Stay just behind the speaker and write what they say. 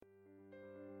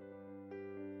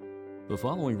The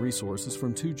following resources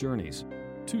from Two Journeys.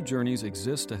 Two Journeys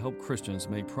exists to help Christians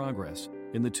make progress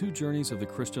in the two journeys of the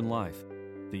Christian life,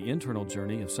 the internal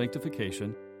journey of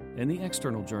sanctification and the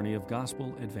external journey of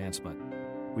gospel advancement.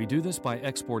 We do this by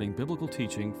exporting biblical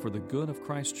teaching for the good of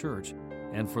Christ's church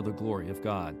and for the glory of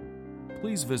God.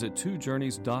 Please visit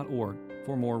twojourneys.org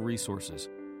for more resources.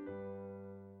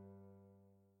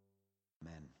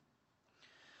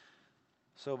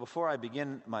 So before I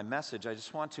begin my message, I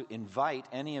just want to invite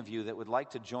any of you that would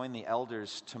like to join the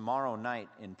elders tomorrow night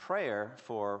in prayer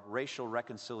for racial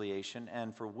reconciliation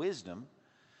and for wisdom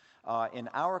in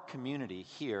our community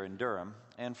here in Durham,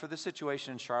 and for the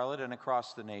situation in Charlotte and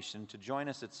across the nation, to join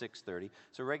us at 6:30.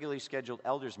 It's a regularly scheduled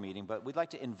elders meeting, but we'd like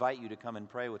to invite you to come and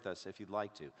pray with us if you'd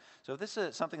like to. So if this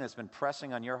is something that's been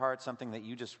pressing on your heart, something that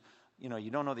you just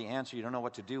you don't know the answer, you don't know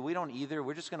what to do. We don't either.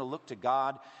 We're just going to look to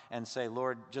God and say,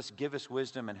 Lord, just give us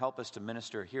wisdom and help us to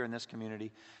minister here in this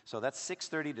community. So that's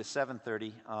 6:30 to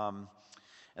 7:30.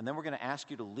 And then we're going to ask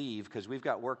you to leave because we've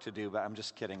got work to do, but I'm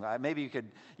just kidding. Maybe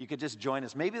you could just join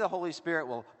us. Maybe the Holy Spirit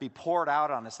will be poured out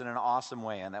on us in an awesome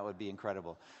way, and that would be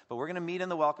incredible. But we're going to meet in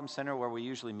the Welcome Center where we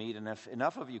usually meet, and if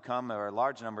enough of you come, or a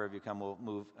large number of you come, we'll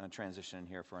move and transition in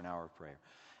here for an hour of prayer.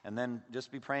 And then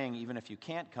just be praying, even if you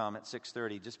can't come at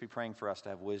 6:30, just be praying for us to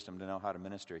have wisdom to know how to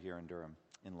minister here in Durham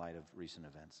in light of recent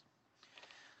events.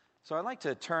 So I'd like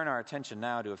to turn our attention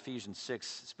now to Ephesians 6,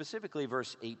 specifically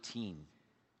verse 18.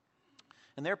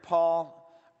 And there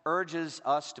Paul urges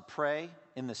us to pray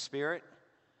in the Spirit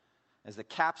as the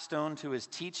capstone to his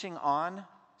teaching on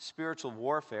spiritual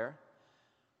warfare.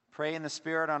 Pray in the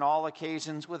Spirit on all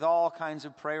occasions with all kinds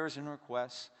of prayers and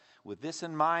requests. With this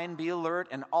in mind, be alert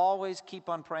and always keep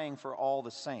on praying for all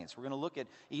the saints. We're going to look at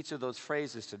each of those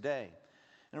phrases today.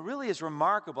 And it really is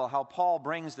remarkable how Paul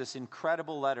brings this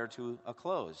incredible letter to a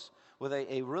close with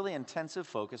a really intensive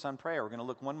focus on prayer. We're going to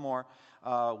look one more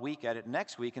week at it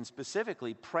next week, and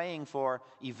specifically praying for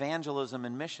evangelism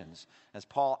and missions, as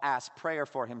Paul asks prayer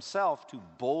for himself to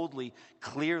boldly,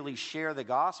 clearly share the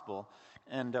gospel.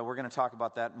 And we're going to talk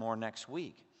about that more next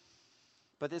week.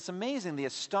 But it's amazing, the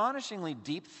astonishingly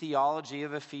deep theology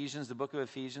of Ephesians, the book of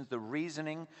Ephesians, the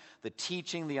reasoning, the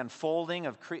teaching, the unfolding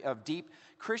of deep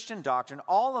Christian doctrine,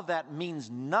 all of that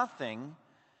means nothing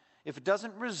if it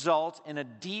doesn't result in a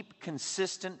deep,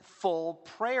 consistent, full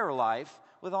prayer life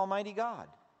with Almighty God.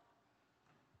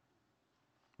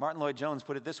 Martin Lloyd-Jones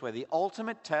put it this way: the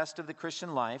ultimate test of the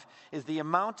Christian life is the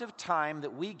amount of time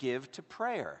that we give to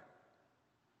prayer.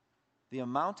 The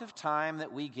amount of time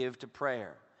that we give to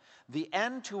prayer. The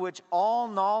end to which all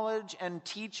knowledge and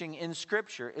teaching in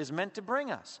Scripture is meant to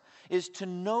bring us is to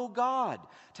know God,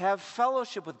 to have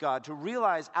fellowship with God, to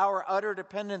realize our utter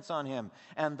dependence on Him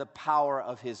and the power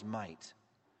of His might.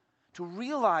 To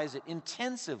realize it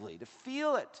intensively, to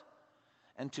feel it,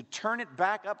 and to turn it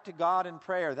back up to God in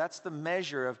prayer. That's the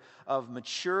measure of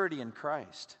maturity in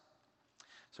Christ.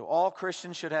 So all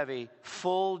Christians should have a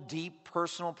full, deep,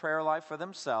 personal prayer life for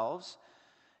themselves.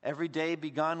 Every day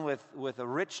begun with a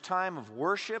rich time of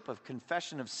worship, of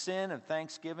confession of sin, of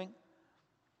thanksgiving,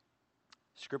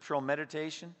 scriptural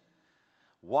meditation,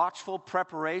 watchful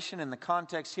preparation in the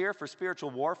context here for spiritual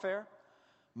warfare,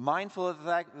 mindful of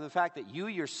the fact that you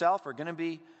yourself are going to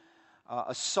be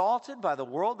assaulted by the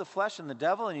world, the flesh, and the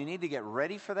devil, and you need to get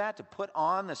ready for that, to put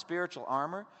on the spiritual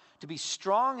armor, to be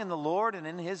strong in the Lord and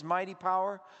in His mighty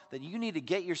power, that you need to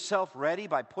get yourself ready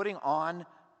by putting on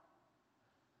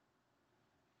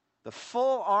the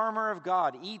full armor of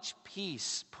God, each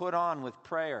piece put on with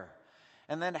prayer.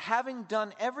 And then having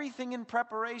done everything in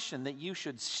preparation, that you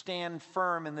should stand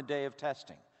firm in the day of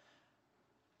testing.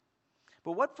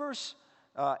 But what verse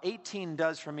 18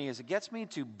 does for me is it gets me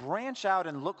to branch out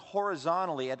and look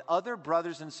horizontally at other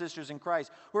brothers and sisters in Christ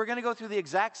who are going to go through the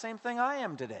exact same thing I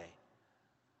am today.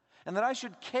 And that I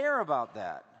should care about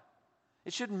that.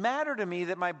 It should matter to me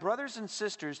that my brothers and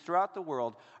sisters throughout the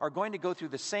world are going to go through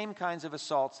the same kinds of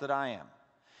assaults that I am.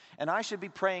 And I should be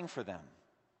praying for them.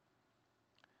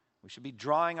 We should be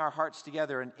drawing our hearts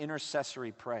together in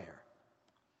intercessory prayer.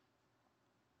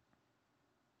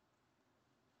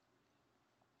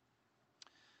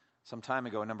 Some time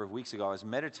ago, a number of weeks ago, I was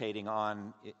meditating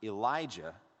on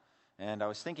Elijah, and I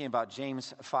was thinking about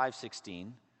James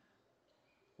 5:16,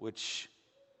 which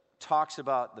talks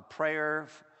about the prayer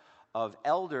of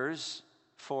elders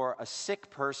for a sick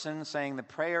person, saying the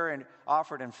prayer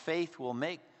offered in faith will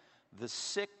make the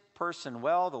sick person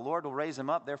well. The Lord will raise him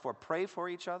up. Therefore, pray for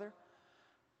each other.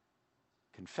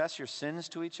 Confess your sins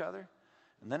to each other.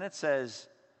 And then it says,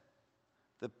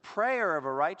 the prayer of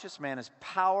a righteous man is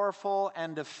powerful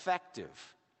and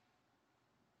effective.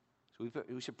 So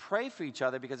we should pray for each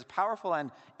other because it's powerful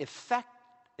and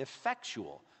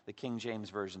effectual. The King James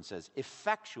Version says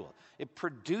effectual. It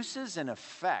produces an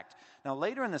effect. Now,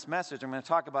 later in this message, I'm going to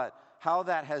talk about how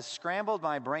that has scrambled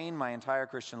my brain my entire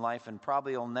Christian life and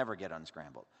probably will never get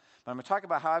unscrambled. But I'm going to talk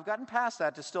about how I've gotten past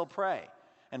that to still pray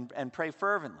and pray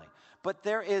fervently. But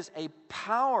there is a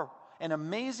power, an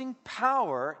amazing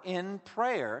power in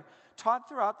prayer taught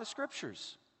throughout the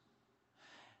Scriptures.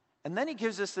 And then he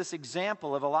gives us this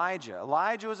example of Elijah.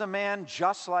 Elijah was a man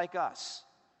just like us.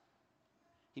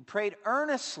 He prayed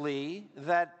earnestly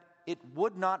that it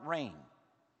would not rain.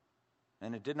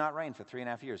 And it did not rain for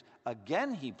 3.5 years.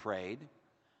 Again he prayed,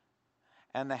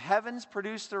 and the heavens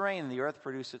produced the rain, and the earth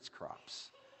produced its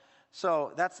crops.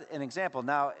 So that's an example.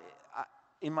 Now,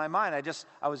 in my mind,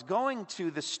 I was going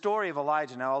to the story of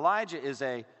Elijah. Now, Elijah is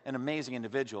an amazing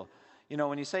individual. You know,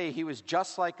 when you say he was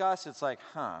just like us, it's like,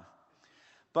 huh.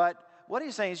 But what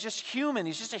he's saying is just human.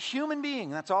 He's just a human being.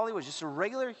 That's all he was, just a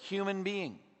regular human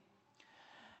being.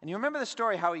 And you remember the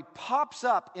story how he pops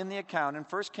up in the account in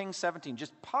 1 Kings 17,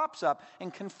 just pops up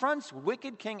and confronts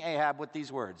wicked King Ahab with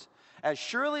these words. As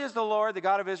surely as the Lord, the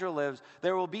God of Israel, lives,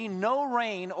 there will be no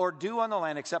rain or dew on the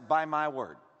land except by my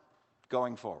word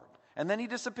going forward. And then he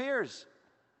disappears.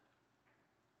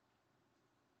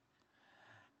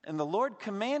 And the Lord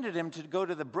commanded him to go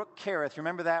to the brook Kerith.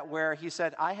 Remember that, where he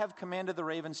said, I have commanded the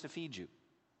ravens to feed you.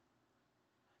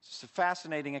 It's just a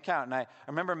fascinating account. And I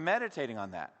remember meditating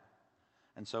on that.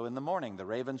 And so in the morning, the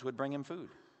ravens would bring him food.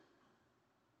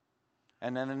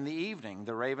 And then in the evening,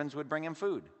 the ravens would bring him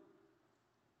food.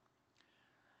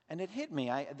 And it hit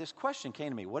me. This question came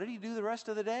to me. What did he do the rest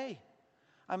of the day?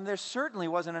 I mean, there certainly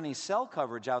wasn't any cell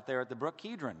coverage out there at the Brook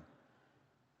Kidron.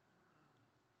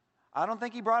 I don't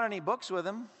think he brought any books with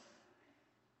him.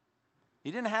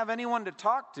 He didn't have anyone to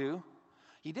talk to.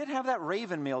 He did have that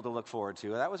raven meal to look forward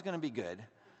to. That was going to be good.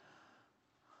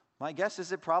 My guess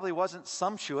is it probably wasn't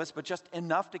sumptuous, but just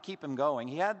enough to keep him going.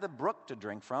 He had the brook to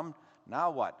drink from.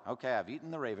 Now what? Okay, I've eaten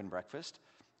the raven breakfast,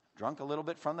 drunk a little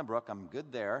bit from the brook. I'm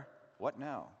good there. What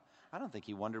now? I don't think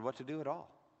he wondered what to do at all.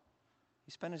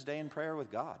 He spent his day in prayer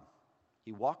with God.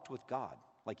 He walked with God,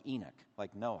 like Enoch,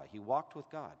 like Noah. He walked with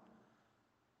God.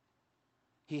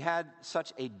 He had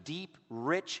such a deep,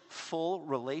 rich, full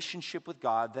relationship with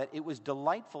God that it was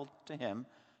delightful to him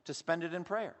to spend it in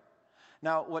prayer.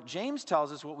 Now, what James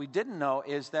tells us, what we didn't know,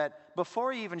 is that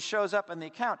before he even shows up in the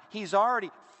account, he's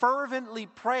already fervently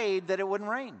prayed that it wouldn't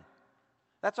rain.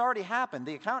 That's already happened.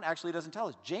 The account actually doesn't tell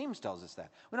us. James tells us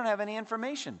that. We don't have any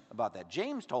information about that.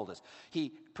 James told us.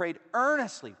 He prayed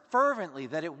earnestly, fervently,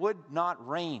 that it would not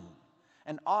rain.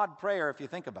 An odd prayer if you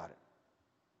think about it.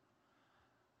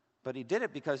 But he did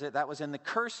it because that was in the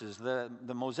curses, the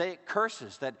Mosaic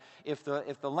curses, that if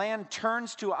the land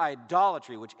turns to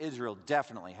idolatry, which Israel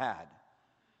definitely had,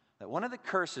 that one of the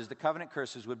curses, the covenant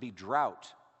curses, would be drought.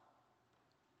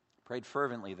 Prayed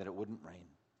fervently that it wouldn't rain.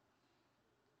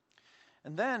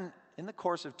 And then, in the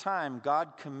course of time,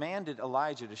 God commanded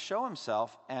Elijah to show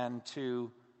himself and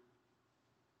to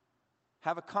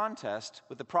have a contest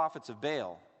with the prophets of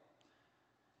Baal.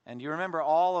 And you remember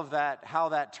all of that, how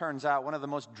that turns out, one of the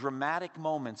most dramatic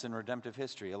moments in redemptive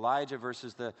history. Elijah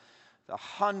versus the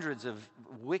hundreds of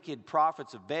wicked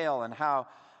prophets of Baal, and how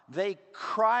they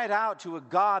cried out to a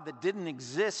God that didn't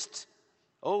exist.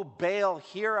 Oh, Baal,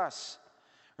 hear us.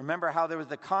 Remember how there was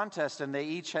the contest, and they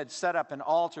each had set up an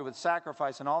altar with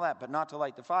sacrifice and all that, but not to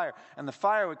light the fire. And the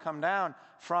fire would come down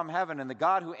from heaven, and the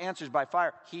God who answers by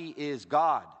fire, he is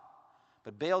God.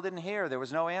 But Baal didn't hear. There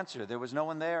was no answer. There was no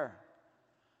one there.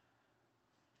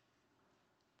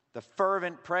 The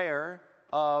fervent prayer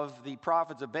of the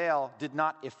prophets of Baal did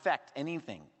not effect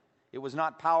anything. It was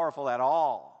not powerful at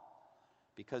all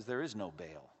because there is no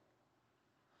Baal.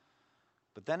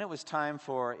 But then it was time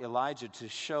for Elijah to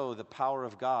show the power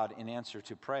of God in answer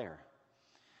to prayer.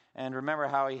 And remember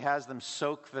how he has them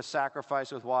soak the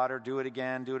sacrifice with water, do it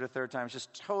again, do it a third time. It's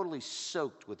just totally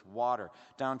soaked with water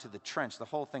down to the trench. The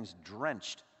whole thing's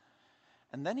drenched.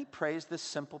 And then he prays this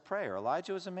simple prayer.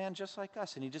 Elijah was a man just like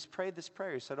us, and he just prayed this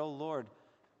prayer. He said, oh Lord,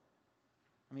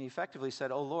 he effectively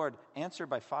said, oh Lord, answer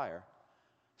by fire,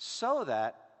 so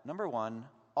that, number one,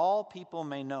 all people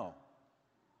may know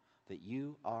that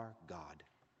you are God.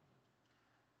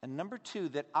 And number two,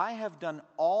 that I have done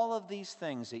all of these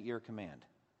things at your command.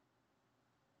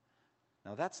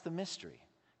 Now that's the mystery.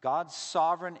 God's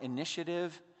sovereign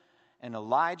initiative and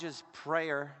Elijah's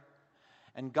prayer.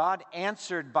 And God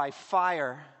answered by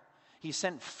fire. He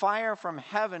sent fire from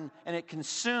heaven, and it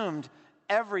consumed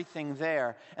everything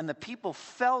there. And the people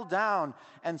fell down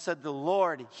and said, the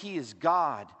Lord, he is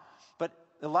God. But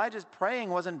Elijah's praying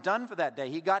wasn't done for that day.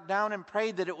 He got down and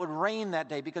prayed that it would rain that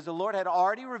day because the Lord had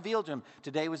already revealed to him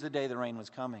today was the day the rain was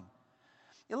coming.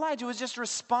 Elijah was just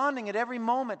responding at every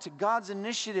moment to God's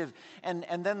initiative. And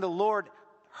then the Lord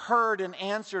heard and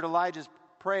answered Elijah's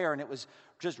prayer, and it was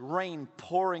just rain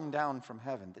pouring down from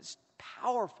heaven. This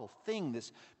powerful thing,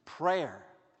 this prayer.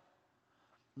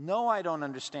 No, I don't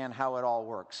understand how it all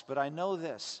works, but I know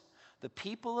this. The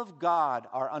people of God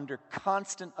are under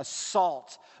constant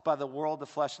assault by the world, the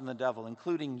flesh, and the devil,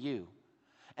 including you.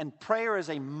 And prayer is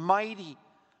a mighty,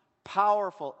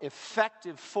 powerful,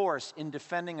 effective force in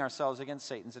defending ourselves against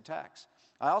Satan's attacks.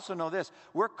 I also know this.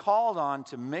 We're called on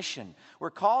to mission.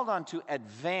 We're called on to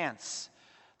advance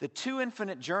the two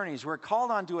infinite journeys. We're called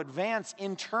on to advance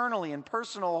internally in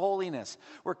personal holiness.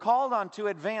 We're called on to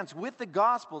advance with the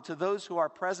gospel to those who are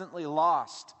presently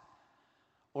lost,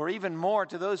 or even more,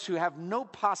 to those who have no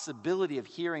possibility of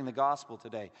hearing the gospel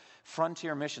today.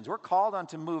 Frontier missions. We're called on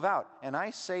to move out. And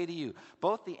I say to you,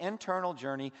 both the internal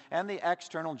journey and the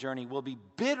external journey will be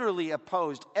bitterly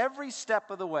opposed every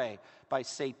step of the way by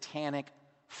satanic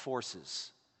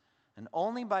forces. And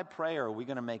only by prayer are we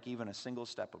going to make even a single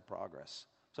step of progress.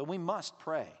 So we must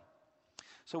pray.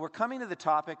 So we're coming to the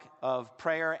topic of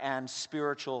prayer and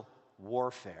spiritual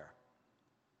warfare.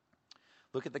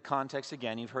 Look at the context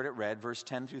again. You've heard it read, verse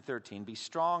 10 through 13. Be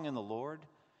strong in the Lord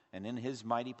and in his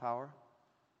mighty power.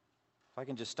 If I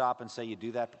can just stop and say you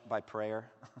do that by prayer.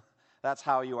 That's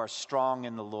how you are strong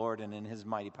in the Lord and in his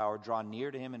mighty power. Draw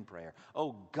near to him in prayer.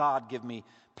 Oh God, give me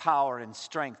power and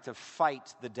strength to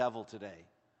fight the devil today.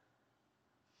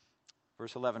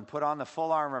 Verse 11, put on the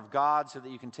full armor of God so that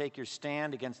you can take your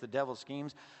stand against the devil's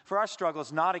schemes. For our struggle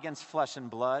is not against flesh and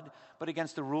blood, but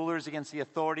against the rulers, against the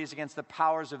authorities, against the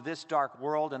powers of this dark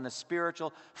world and the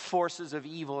spiritual forces of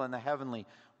evil in the heavenly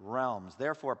realms.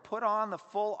 Therefore, put on the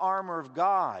full armor of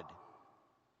God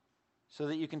so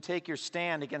that you can take your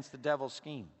stand against the devil's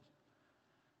schemes.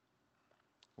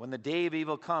 When the day of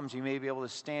evil comes, you may be able to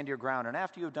stand your ground, and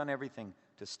after you have done everything,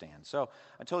 to stand. So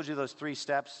I told you those three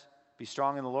steps. Be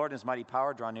strong in the Lord and his mighty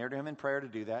power. Draw near to him in prayer to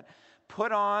do that.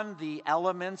 Put on the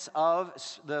elements of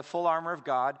the full armor of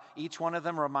God, each one of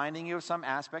them reminding you of some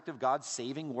aspect of God's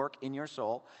saving work in your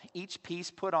soul. Each piece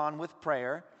put on with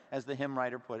prayer, as the hymn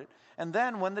writer put it. And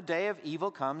then when the day of evil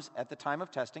comes at the time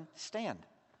of testing, stand.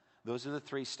 Those are the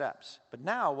three steps. But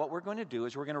now what we're going to do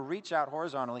is we're going to reach out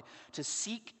horizontally to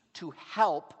seek to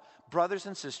help brothers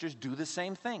and sisters do the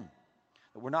same thing.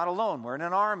 We're not alone. We're in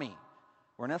an army.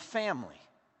 We're in a family.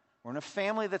 We're in a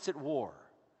family that's at war.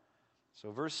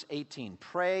 So verse 18,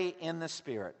 pray in the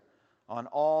Spirit on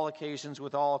all occasions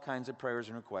with all kinds of prayers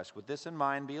and requests. With this in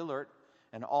mind, be alert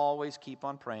and always keep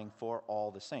on praying for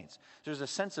all the saints. There's a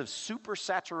sense of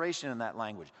supersaturation in that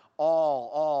language.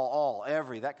 All,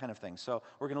 every, that kind of thing. So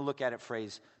we're going to look at it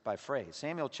phrase by phrase.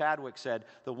 Samuel Chadwick said,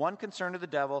 the one concern of the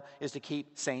devil is to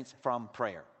keep saints from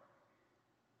prayer.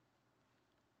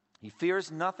 He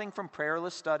fears nothing from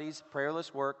prayerless studies,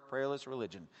 prayerless work, prayerless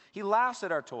religion. He laughs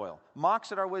at our toil,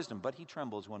 mocks at our wisdom, but he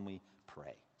trembles when we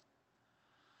pray.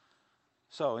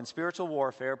 So, in spiritual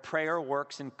warfare, prayer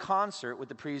works in concert with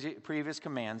the previous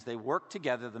commands. They work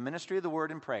together, the ministry of the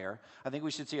word and prayer. I think we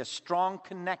should see a strong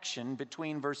connection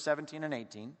between verse 17 and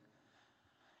 18.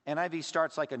 NIV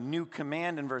starts like a new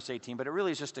command in verse 18, but it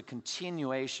really is just a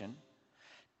continuation.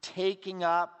 Taking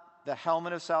up the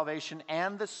helmet of salvation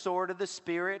and the sword of the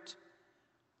Spirit,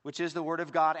 which is the word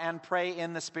of God, and pray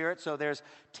in the Spirit. So there's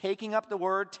taking up the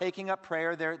word, taking up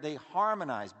prayer. They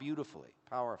harmonize beautifully,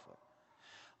 powerfully.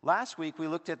 Last week we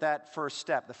looked at that first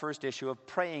step, the first issue of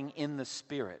praying in the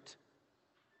Spirit.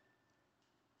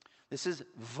 This is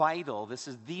vital. This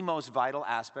is the most vital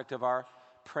aspect of our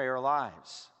prayer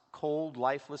lives. Cold,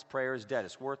 lifeless prayer is dead.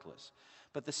 It's worthless.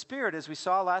 But the Spirit, as we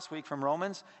saw last week from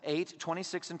Romans 8,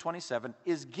 26 and 27,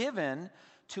 is given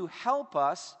to help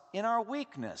us in our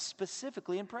weakness,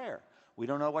 specifically in prayer. We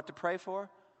don't know what to pray for.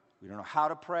 We don't know how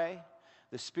to pray.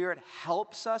 The Spirit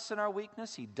helps us in our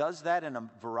weakness. He does that in a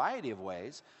variety of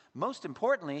ways. Most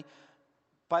importantly,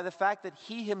 by the fact that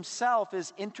he himself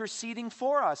is interceding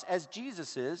for us, as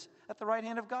Jesus is at the right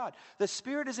hand of God. The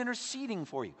Spirit is interceding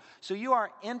for you. So you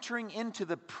are entering into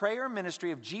the prayer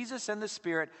ministry of Jesus and the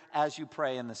Spirit as you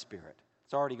pray in the Spirit.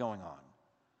 It's already going on.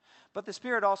 But the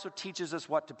Spirit also teaches us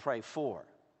what to pray for.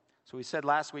 So we said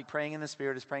last week, praying in the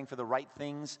Spirit is praying for the right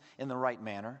things in the right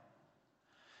manner.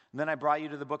 And then I brought you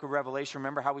to the book of Revelation.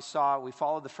 Remember how we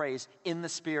followed the phrase, in the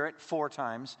Spirit, 4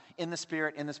 times. In the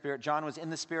Spirit, in the Spirit. John was in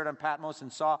the Spirit on Patmos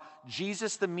and saw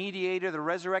Jesus the mediator, the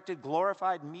resurrected,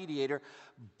 glorified mediator,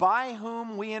 by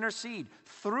whom we intercede,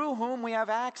 through whom we have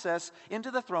access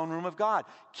into the throne room of God.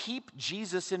 Keep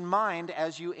Jesus in mind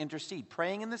as you intercede.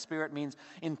 Praying in the Spirit means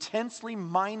intensely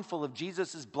mindful of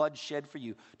Jesus' blood shed for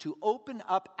you, to open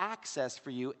up access for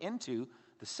you into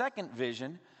the second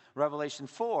vision, Revelation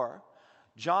 4,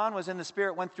 John was in the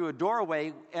Spirit, went through a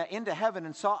doorway into heaven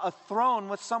and saw a throne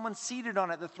with someone seated on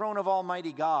it, the throne of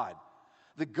Almighty God,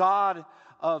 the God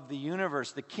of the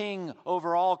universe, the King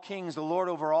over all kings, the Lord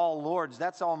over all lords.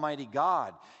 That's Almighty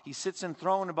God. He sits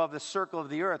enthroned above the circle of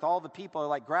the earth. All the people are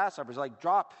like grasshoppers, like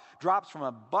drops from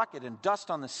a bucket and dust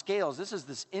on the scales. This is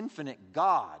this infinite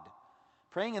God.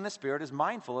 Praying in the Spirit is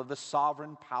mindful of the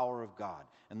sovereign power of God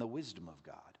and the wisdom of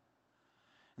God.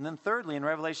 And then thirdly, in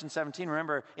Revelation 17,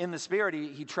 remember, in the Spirit,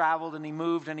 he traveled and he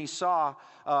moved and he saw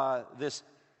this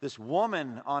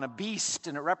woman on a beast,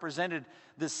 and it represented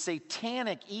this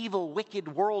satanic, evil,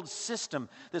 wicked world system.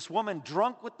 This woman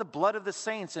drunk with the blood of the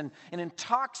saints and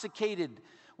intoxicated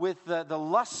with the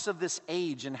lusts of this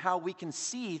age, and how we can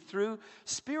see through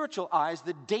spiritual eyes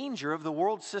the danger of the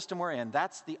world system we're in.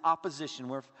 That's the opposition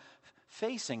we're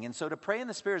facing. And so to pray in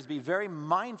the Spirit is to be very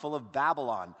mindful of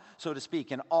Babylon, so to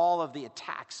speak, and all of the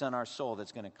attacks on our soul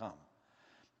that's going to come.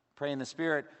 Pray in the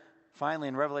Spirit, finally,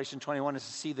 in Revelation 21, is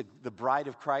to see the bride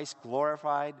of Christ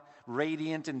glorified,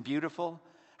 radiant, and beautiful.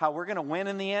 How we're going to win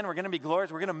in the end. We're going to be glorious.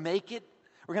 We're going to make it.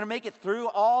 We're going to make it through.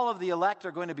 All of the elect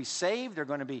are going to be saved. They're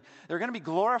going to be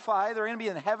glorified. They're going to be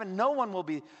in heaven. No one will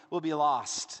be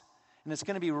lost. And it's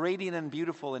going to be radiant and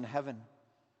beautiful in heaven.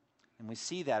 And we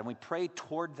see that, and we pray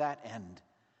toward that end.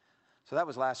 So that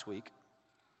was last week.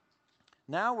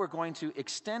 Now we're going to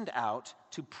extend out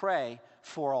to pray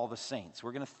for all the saints.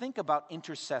 We're going to think about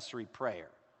intercessory prayer.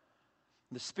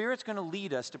 The Spirit's going to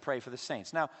lead us to pray for the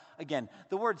saints. Now, again,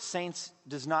 the word saints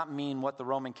does not mean what the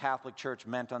Roman Catholic Church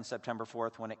meant on September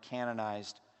 4th when it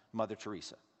canonized Mother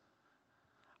Teresa.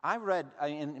 I read,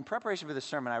 in preparation for this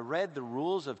sermon, I read the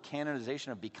rules of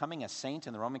canonization of becoming a saint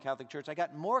in the Roman Catholic Church. I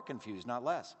got more confused, not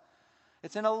less.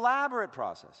 It's an elaborate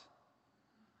process.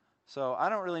 So I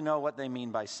don't really know what they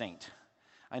mean by saint.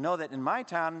 I know that in my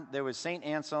town, there was St.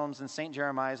 Anselm's and St.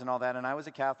 Jeremiah's and all that, and I was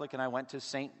a Catholic, and I went to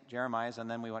St. Jeremiah's, and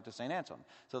then we went to St. Anselm.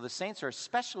 So the saints are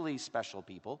especially special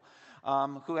people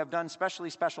who have done specially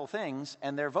special things,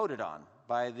 and they're voted on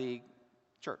by the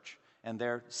church, and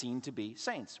they're seen to be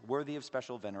saints, worthy of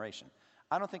special veneration.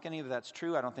 I don't think any of that's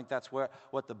true. I don't think that's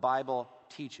what the Bible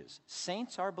teaches.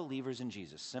 Saints are believers in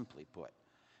Jesus, simply put.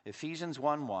 Ephesians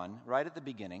 1:1, right at the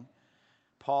beginning,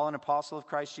 Paul, an apostle of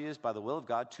Christ Jesus, by the will of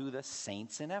God, to the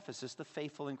saints in Ephesus, the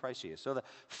faithful in Christ Jesus. So the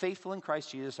faithful in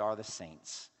Christ Jesus are the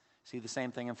saints. See the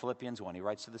same thing in Philippians 1. He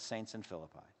writes to the saints in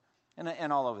Philippi.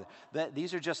 And all over there.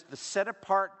 These are just the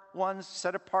set-apart ones,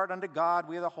 set apart unto God.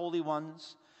 We are the holy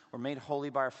ones. We're made holy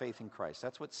by our faith in Christ.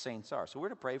 That's what saints are. So we're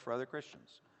to pray for other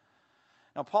Christians.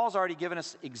 Now, Paul's already given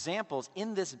us examples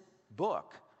in this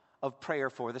book of prayer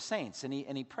for the saints, and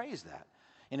he prays that.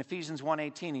 In Ephesians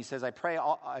 1:18, he says, I pray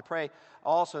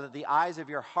also that the eyes of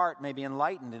your heart may be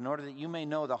enlightened, in order that you may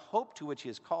know the hope to which he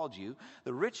has called you,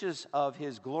 the riches of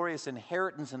his glorious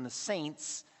inheritance in the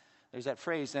saints. There's that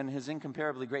phrase, and his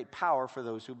incomparably great power for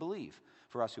those who believe,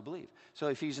 for us who believe. So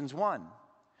Ephesians 1.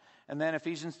 And then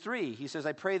Ephesians 3, he says,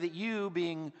 I pray that you,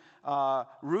 being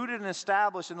rooted and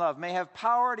established in love, may have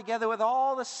power together with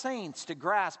all the saints to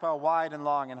grasp how wide and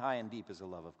long and high and deep is the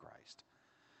love of Christ.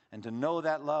 And to know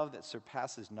that love that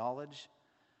surpasses knowledge,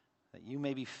 that you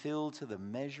may be filled to the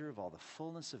measure of all the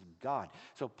fullness of God.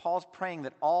 So Paul's praying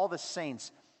that all the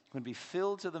saints would be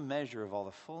filled to the measure of all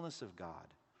the fullness of God,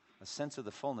 a sense of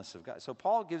the fullness of God. So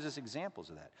Paul gives us examples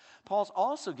of that. Paul's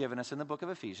also given us in the book of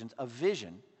Ephesians a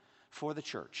vision for the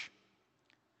church,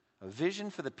 a vision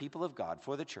for the people of God,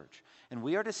 for the church. And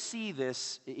we are to see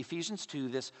this, Ephesians 2,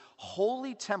 this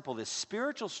holy temple, this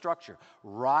spiritual structure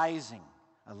rising.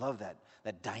 I love that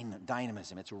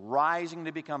dynamism. It's rising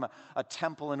to become a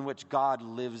temple in which God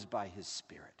lives by his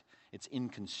Spirit. It's in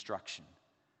construction.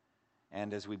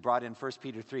 And as we brought in 1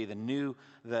 Peter 3,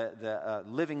 the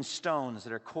living stones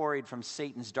that are quarried from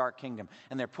Satan's dark kingdom,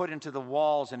 and they're put into the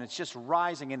walls, and it's just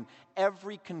rising. And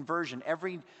every conversion,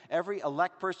 every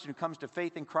elect person who comes to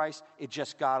faith in Christ, it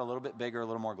just got a little bit bigger, a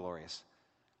little more glorious.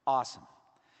 Awesome.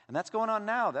 And that's going on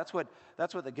now. That's what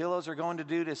the Gillows are going to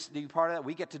do to be part of that.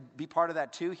 We get to be part of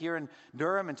that too here in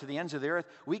Durham and to the ends of the earth.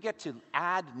 We get to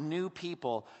add new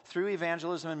people through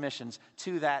evangelism and missions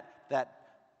to that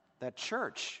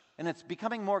church. And it's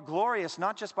becoming more glorious,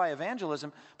 not just by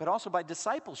evangelism, but also by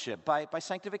discipleship, by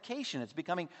sanctification. It's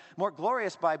becoming more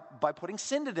glorious by putting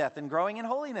sin to death and growing in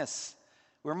holiness.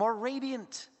 We're more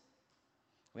radiant.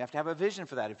 We have to have a vision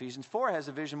for that. Ephesians 4 has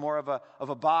a vision more of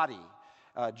a body,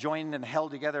 joined and held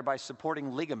together by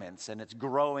supporting ligaments, and it's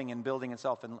growing and building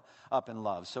itself up in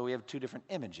love. So we have two different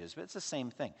images, but it's the same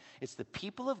thing. It's the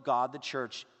people of God, the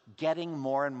church, getting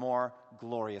more and more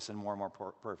glorious and more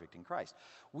perfect in Christ.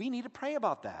 We need to pray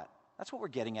about that. That's what we're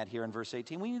getting at here in verse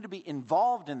 18. We need to be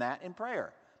involved in that in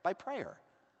prayer. by prayer.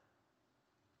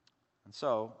 And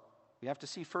so we have to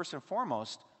see first and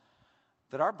foremost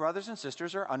that our brothers and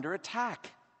sisters are under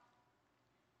attack.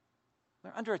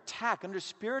 They're under attack, under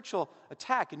spiritual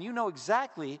attack. And you know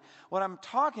exactly what I'm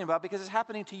talking about because it's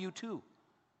happening to you too.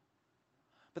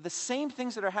 But the same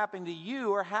things that are happening to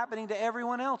you are happening to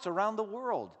everyone else around the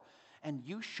world. And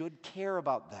you should care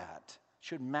about that. It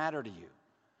should matter to you.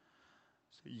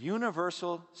 So,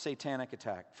 universal satanic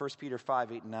attack. 1 Peter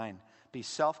 5, 8, and 9. Be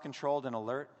self-controlled and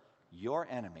alert. Your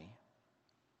enemy,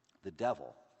 the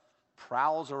devil,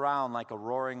 prowls around like a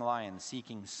roaring lion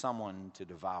seeking someone to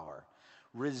devour.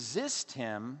 Resist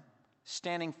him,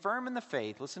 standing firm in the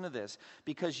faith, listen to this,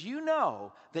 because you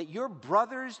know that your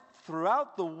brothers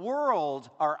throughout the world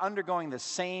are undergoing the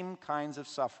same kinds of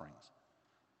sufferings.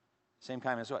 Same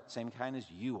kind as what? Same kind as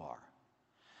you are.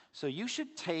 So you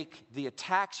should take the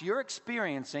attacks you're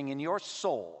experiencing in your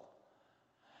soul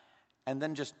and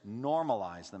then just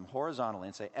normalize them horizontally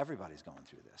and say, everybody's going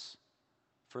through this.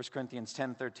 1 Corinthians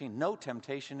 10:13, no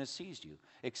temptation has seized you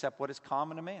except what is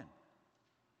common to man.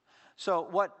 So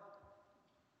what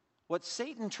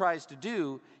Satan tries to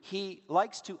do, he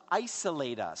likes to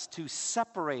isolate us, to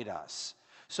separate us.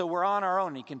 So we're on our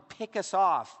own. He can pick us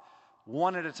off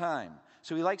one at a time.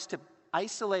 So he likes to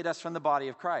isolate us from the body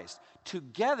of Christ.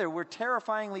 Together, we're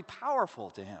terrifyingly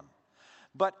powerful to him.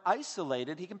 But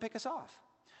isolated, he can pick us off.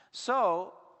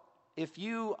 So if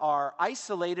you are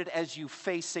isolated as you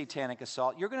face satanic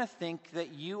assault, you're going to think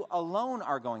that you alone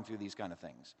are going through these kind of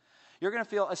things. You're going to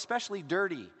feel especially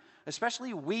dirty,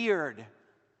 especially weird,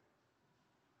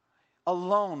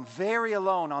 alone, very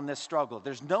alone on this struggle.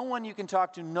 There's no one you can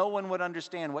talk to. No one would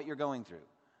understand what you're going through.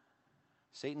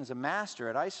 Satan's a master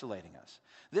at isolating us.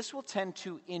 This will tend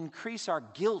to increase our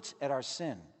guilt at our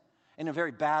sin, in a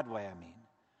very bad way, I mean.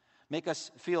 Make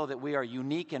us feel that we are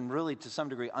unique and really, to some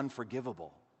degree,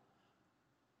 unforgivable,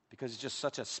 because it's just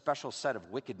such a special set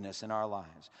of wickedness in our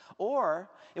lives. Or,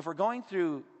 if we're going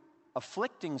through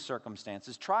afflicting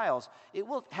circumstances, trials, it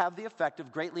will have the effect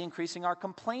of greatly increasing our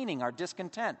complaining, our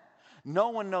discontent. No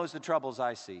one knows the troubles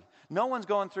I see. No one's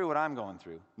going through what I'm going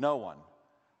through. No one.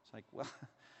 It's like, well,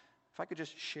 if I could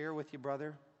just share with you,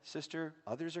 brother, sister,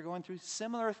 others are going through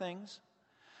similar things.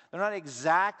 They're not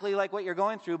exactly like what you're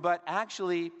going through, but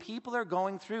actually people are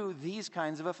going through these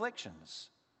kinds of afflictions.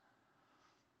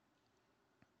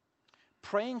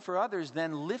 Praying for others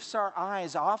then lifts our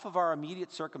eyes off of our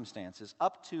immediate circumstances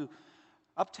up to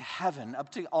heaven, up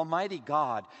to Almighty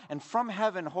God. And from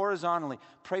heaven, horizontally,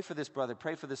 pray for this brother,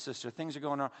 pray for this sister. Things are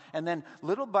going on. And then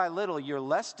little by little, you're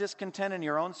less discontent in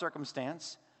your own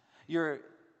circumstance. You're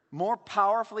more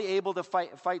powerfully able to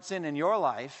fight sin in your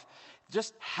life.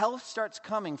 Just health starts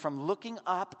coming from looking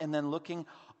up and then looking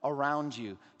around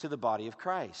you to the body of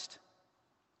Christ.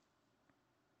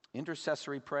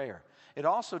 Intercessory prayer. It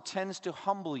also tends to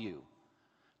humble you.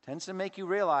 Tends to make you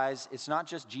realize it's not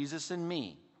just Jesus and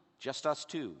me, just us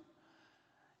two.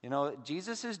 You know,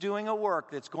 Jesus is doing a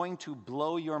work that's going to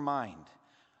blow your mind.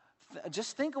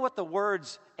 Just think of what the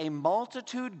words, a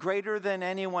multitude greater than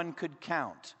anyone could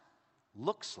count,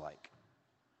 looks like.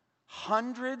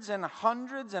 Hundreds and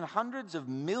hundreds and hundreds of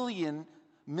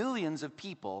millions of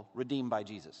people redeemed by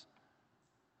Jesus.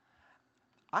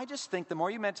 I just think the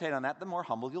more you meditate on that, the more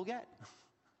humble you'll get.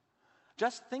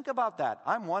 Just think about that.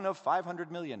 I'm one of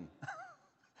 500 million.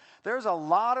 There's a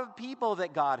lot of people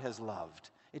that God has loved.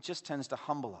 It just tends to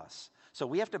humble us. So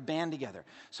we have to band together.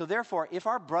 So therefore, if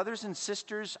our brothers and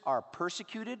sisters are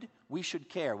persecuted, we should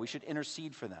care. We should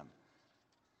intercede for them.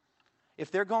 If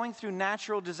they're going through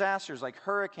natural disasters like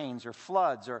hurricanes or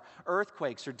floods or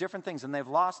earthquakes or different things and they've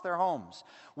lost their homes,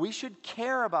 we should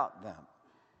care about them.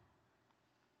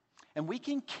 And we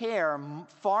can care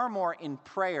far more in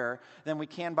prayer than we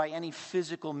can by any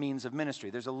physical means of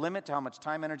ministry. There's a limit to how much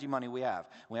time, energy, money we have.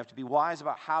 We have to be wise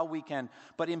about how we can.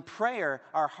 But in prayer,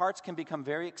 our hearts can become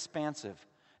very expansive.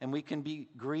 And we can be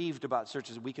grieved about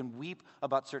certain, we can weep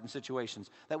about certain situations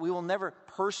that we will never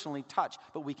personally touch,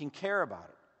 but we can care about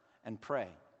it and pray.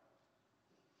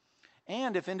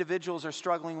 And if individuals are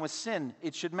struggling with sin,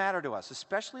 it should matter to us,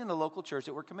 especially in the local church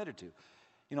that we're committed to.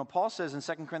 You know, Paul says in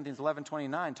 2 Corinthians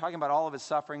 11:29, talking about all of his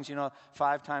sufferings,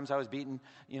 5 times I was beaten,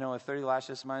 with 30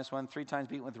 lashes minus 1, 3 times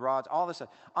beaten with rods, all this stuff.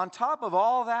 On top of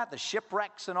all that, the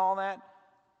shipwrecks and all that,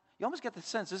 you almost get the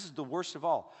sense this is the worst of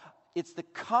all. It's the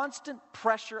constant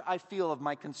pressure I feel of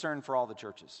my concern for all the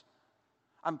churches.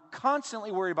 I'm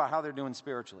constantly worried about how they're doing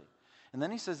spiritually. And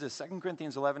then he says this, 2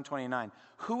 Corinthians 11:29,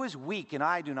 who is weak and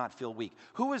I do not feel weak?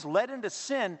 Who is led into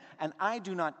sin and I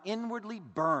do not inwardly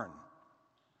burn?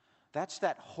 That's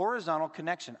that horizontal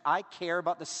connection. I care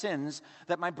about the sins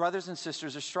that my brothers and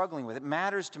sisters are struggling with. It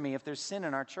matters to me if there's sin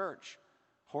in our church.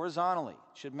 Horizontally,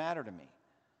 it should matter to me.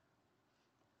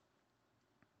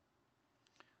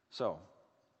 So,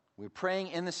 we're praying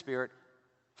in the Spirit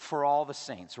for all the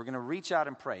saints. We're going to reach out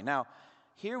and pray. Now,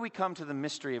 here we come to the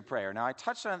mystery of prayer. Now, I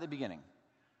touched on it at the beginning,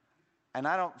 and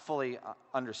I don't fully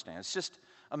understand. It's just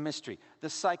a mystery. The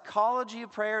psychology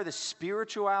of prayer, the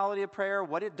spirituality of prayer,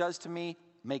 what it does to me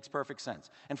makes perfect sense.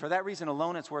 And for that reason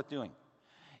alone, it's worth doing.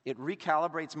 It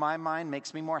recalibrates my mind,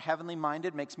 makes me more heavenly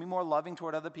minded, makes me more loving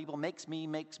toward other people, makes me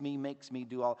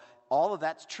do all of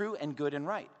that's true and good and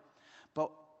right.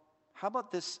 But how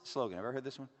about this slogan? Ever heard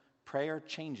this one? Prayer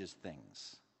changes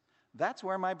things. That's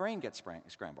where my brain gets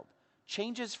scrambled.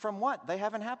 Changes from what? They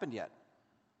haven't happened yet.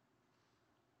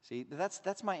 See,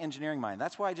 that's my engineering mind.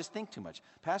 That's why I just think too much.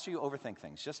 Pastor, you overthink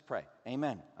things. Just pray.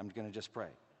 Amen. I'm going to just pray.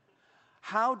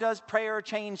 How does prayer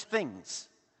change things?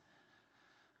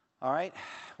 All right.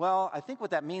 Well, I think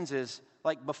what that means is,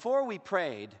 like before we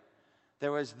prayed,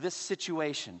 there was this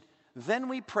situation. Then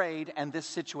we prayed, and this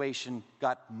situation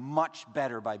got much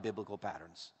better by biblical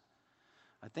patterns.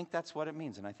 I think that's what it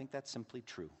means, and I think that's simply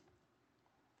true.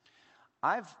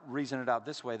 I've reasoned it out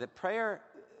this way, that prayer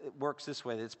works this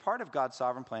way, that it's part of God's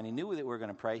sovereign plan. He knew that we were going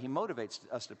to pray. He motivates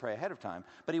us to pray ahead of time,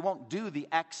 but he won't do the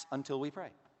X until we pray.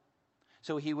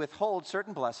 So he withholds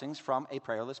certain blessings from a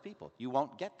prayerless people. You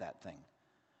won't get that thing.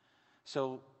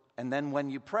 So, and then when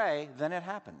you pray, then it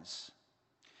happens.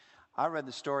 I read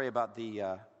the story about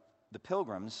the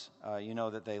Pilgrims. You know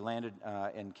that they landed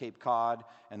in Cape Cod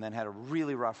and then had a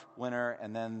really rough winter,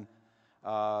 and then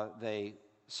they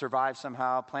survived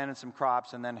somehow, planted some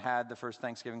crops, and then had the first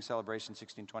Thanksgiving celebration in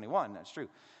 1621. That's true.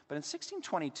 But in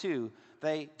 1622,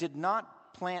 they did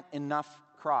not plant enough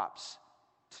crops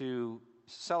to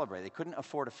celebrate. They couldn't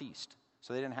afford a feast,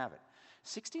 so they didn't have it.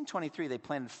 1623, they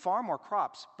planted far more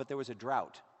crops, but there was a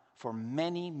drought for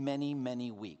many, many,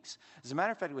 many weeks. As a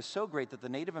matter of fact, it was so great that the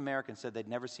Native Americans said they'd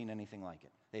never seen anything like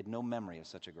it. They had no memory of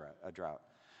such a drought.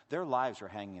 Their lives were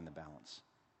hanging in the balance.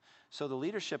 So the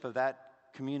leadership of that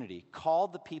community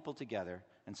called the people together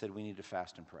and said, we need to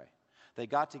fast and pray. They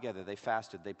got together, they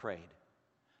fasted, they prayed.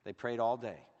 They prayed all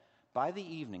day. By the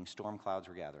evening, storm clouds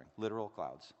were gathering, literal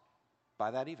clouds. By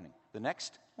that evening, the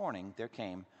next morning, there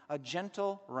came a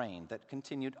gentle rain that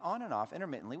continued on and off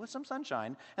intermittently with some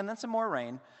sunshine and then some more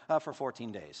rain for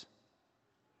 14 days.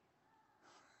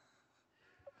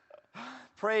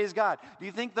 Praise God. Do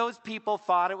you think those people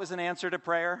thought it was an answer to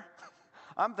prayer?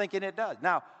 I'm thinking it does.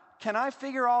 Now, can I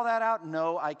figure all that out?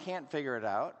 No, I can't figure it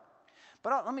out.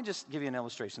 But let me just give you an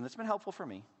illustration that's been helpful for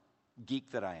me,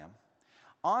 geek that I am.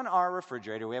 On our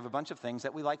refrigerator, we have a bunch of things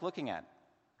that we like looking at.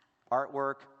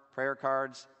 Artwork, prayer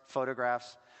cards,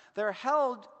 photographs. They're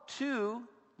held to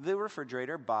the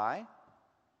refrigerator by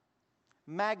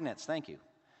magnets. Thank you.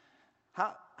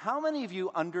 How many of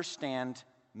you understand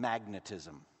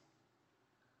magnetism?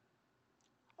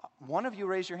 One of you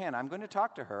raise your hand. I'm going to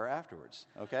talk to her afterwards,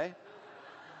 okay?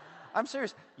 I'm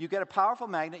serious. You get a powerful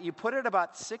magnet. You put it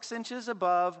about 6 inches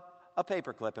above a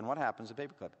paperclip, and what happens to a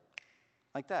paperclip?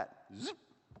 Like that. Zip.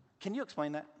 Can you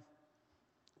explain that?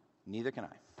 Neither can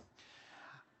I.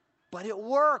 But it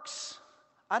works.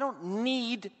 I don't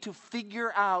need to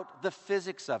figure out the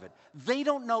physics of it. They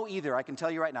don't know either, I can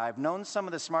tell you right now. I've known some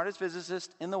of the smartest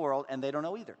physicists in the world, and they don't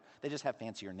know either. They just have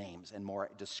fancier names and more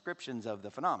descriptions of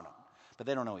the phenomenon. But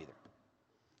they don't know either,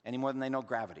 any more than they know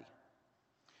gravity.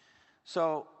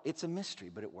 So it's a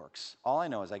mystery, but it works. All I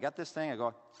know is I got this thing, I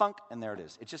go, thunk, and there it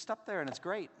is. It's just up there, and it's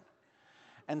great.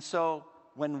 And so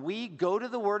when we go to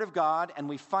the Word of God and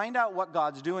we find out what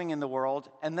God's doing in the world,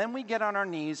 and then we get on our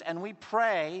knees and we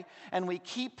pray and we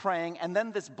keep praying, and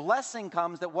then this blessing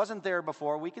comes that wasn't there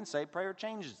before, we can say prayer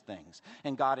changes things,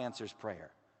 and God answers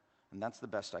prayer. And that's the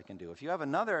best I can do. If you have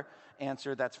another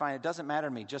answer, that's fine. It doesn't matter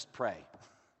to me. Just pray.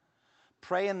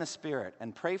 Pray in the Spirit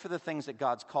and pray for the things that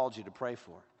God's called you to pray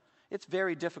for. It's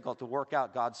very difficult to work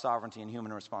out God's sovereignty and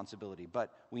human responsibility,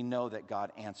 but we know that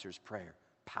God answers prayer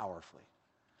powerfully.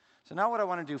 So now what I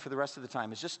want to do for the rest of the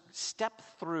time is just step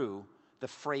through the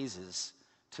phrases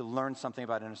to learn something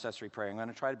about intercessory prayer. I'm going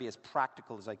to try to be as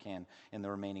practical as I can in the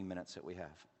remaining minutes that we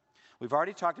have. We've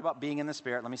already talked about being in the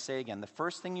Spirit. Let me say again, the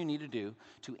first thing you need to do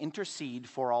to intercede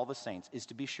for all the saints is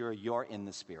to be sure you're in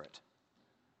the Spirit.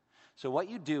 So what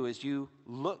you do is you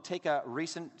take a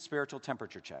recent spiritual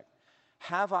temperature check.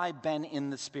 Have I been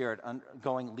in the Spirit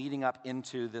leading up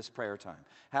into this prayer time?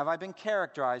 Have I been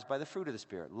characterized by the fruit of the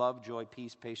Spirit? Love, joy,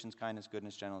 peace, patience, kindness,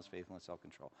 goodness, gentleness, faithfulness,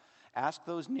 self-control. Ask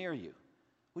those near you.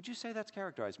 Would you say that's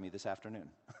characterized me this afternoon?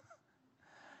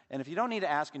 And if you don't need to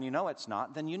ask and you know it's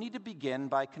not, then you need to begin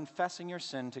by confessing your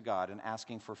sin to God and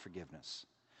asking for forgiveness.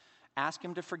 Ask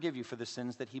Him to forgive you for the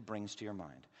sins that He brings to your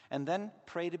mind. And then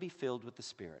pray to be filled with the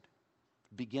Spirit.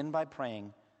 Begin by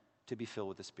praying to be filled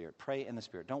with the Spirit. Pray in the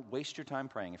Spirit. Don't waste your time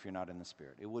praying if you're not in the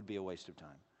Spirit. It would be a waste of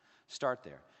time. Start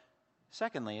there.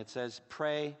 Secondly, it says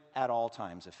pray at all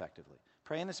times effectively.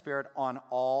 Pray in the Spirit on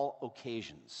all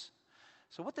occasions.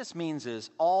 So what this means is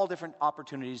all different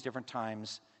opportunities, different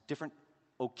times, different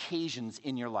occasions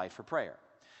in your life for prayer.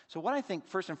 So what I think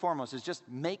first and foremost is just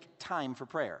make time for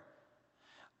prayer.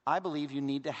 I believe you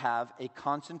need to have a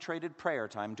concentrated prayer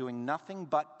time doing nothing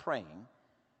but praying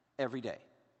every day.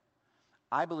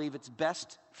 I believe it's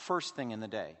best first thing in the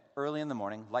day, early in the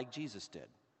morning, like Jesus did.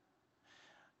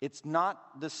 It's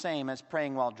not the same as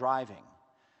praying while driving.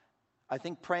 I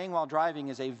think praying while driving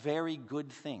is a very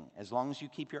good thing, as long as you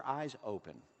keep your eyes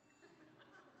open.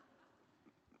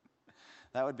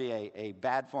 That would be a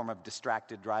bad form of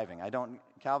distracted driving.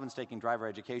 Calvin's taking driver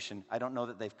education. I don't know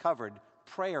that they've covered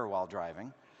prayer while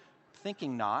driving.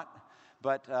 Thinking not,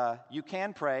 but you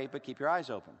can pray, but keep your eyes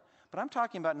open. But I'm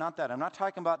talking about not that. I'm not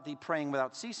talking about the praying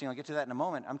without ceasing. I'll get to that in a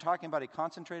moment. I'm talking about a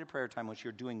concentrated prayer time which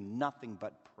you're doing nothing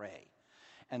but pray.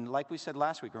 And like we said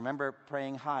last week, remember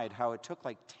praying Hyde, how it took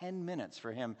like 10 minutes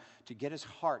for him to get his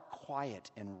heart quiet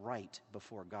and right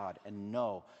before God and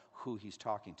know who he's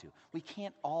talking to. We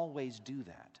can't always do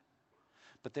that.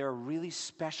 But there are really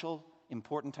special,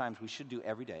 important times we should do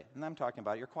every day. And I'm talking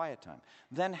about your quiet time.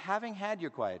 Then having had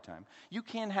your quiet time, you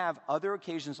can have other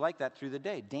occasions like that through the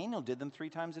day. Daniel did them 3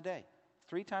 times a day.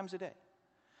 3 times a day.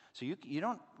 So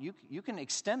you can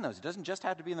extend those. It doesn't just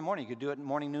have to be in the morning. You could do it in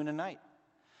morning, noon, and night.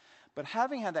 But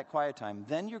having had that quiet time,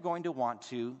 then you're going to want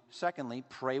to, secondly,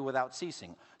 pray without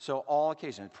ceasing. So all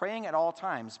occasions. Praying at all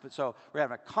times. But so we're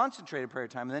having a concentrated prayer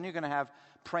time, and then you're going to have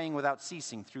praying without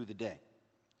ceasing through the day.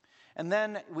 And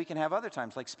then we can have other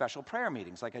times, like special prayer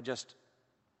meetings, like I just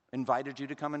invited you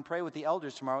to come and pray with the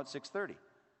elders tomorrow at 6:30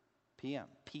 p.m.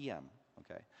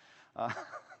 Okay?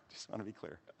 Just want to be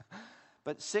clear.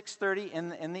 But 6:30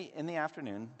 in the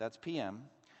afternoon, that's p.m.,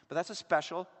 but that's a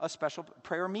special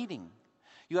prayer meeting.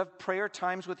 You have prayer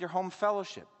times with your home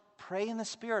fellowship. Pray in the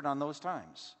Spirit on those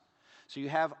times. So you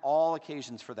have all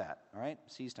occasions for that, all right?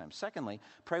 Seize time. Secondly,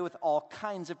 pray with all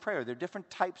kinds of prayer. There are different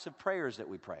types of prayers that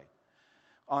we pray.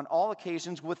 On all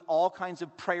occasions with all kinds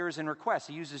of prayers and requests.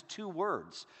 He uses 2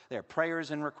 words there,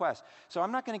 prayers and requests. So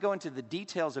I'm not going to go into the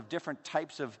details of different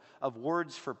types of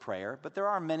words for prayer, but there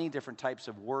are many different types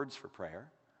of words for prayer.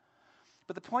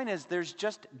 But the point is there's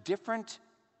just different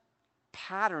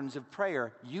patterns of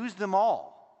prayer. Use them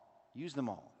all. Use them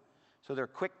all. So there are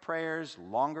quick prayers,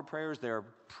 longer prayers, there are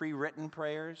pre-written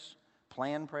prayers,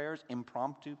 planned prayers,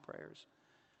 impromptu prayers,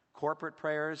 corporate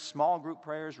prayers, small group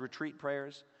prayers, retreat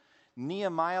prayers.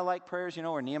 Nehemiah-like prayers,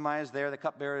 where Nehemiah's there, the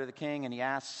cupbearer to the king, and he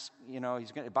asks,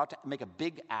 he's about to make a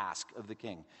big ask of the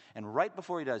king. And right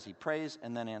before he does, he prays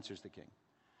and then answers the king.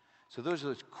 So those are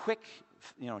those quick,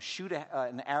 shoot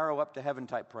an arrow up to heaven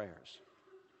type prayers.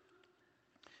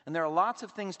 And there are lots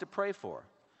of things to pray for.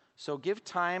 So give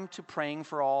time to praying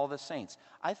for all the saints.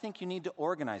 I think you need to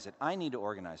organize it. I need to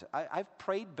organize it. I've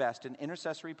prayed best in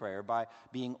intercessory prayer by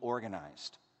being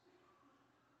organized.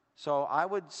 So I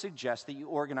would suggest that you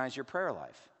organize your prayer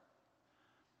life.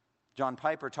 John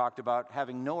Piper talked about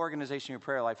having no organization in your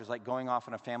prayer life is like going off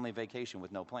on a family vacation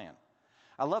with no plan.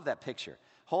 I love that picture.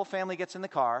 Whole family gets in the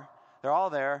car. They're all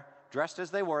there, dressed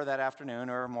as they were that afternoon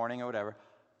or morning or whatever.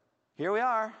 Here we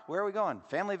are. Where are we going?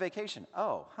 Family vacation.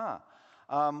 Oh,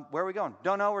 where are we going?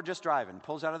 Don't know. We're just driving.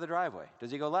 Pulls out of the driveway.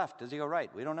 Does he go left? Does he go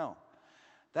right? We don't know.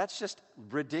 That's just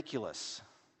ridiculous.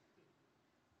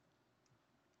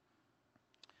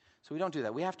 So we don't do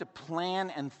that. We have to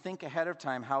plan and think ahead of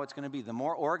time how it's going to be. The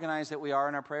more organized that we are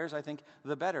in our prayers, I think,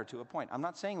 the better to a point. I'm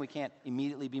not saying we can't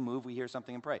immediately be moved, we hear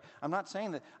something and pray. I'm not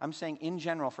saying that. I'm saying in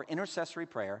general, for intercessory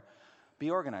prayer, be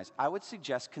organized. I would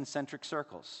suggest concentric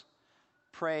circles.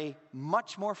 Pray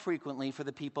much more frequently for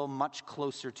the people much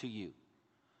closer to you.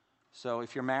 So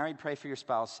if you're married, pray for your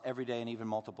spouse every day and even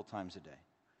multiple times a day.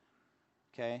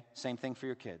 Okay? Same thing for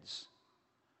your kids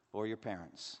or your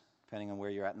parents, depending on where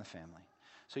you're at in the family.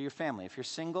 So your family, if you're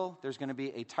single, there's going to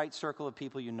be a tight circle of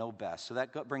people you know best. So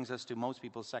that brings us to most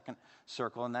people's second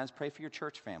circle, and that is pray for your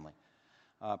church family.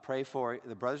 Pray for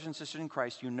the brothers and sisters in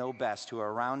Christ you know best, who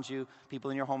are around you,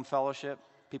 people in your home fellowship,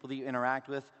 people that you interact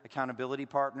with, accountability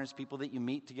partners, people that you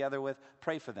meet together with.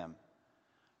 Pray for them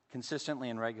consistently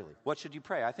and regularly. What should you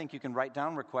pray? I think you can write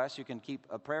down requests. You can keep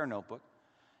a prayer notebook.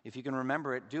 If you can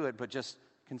remember it, do it, but just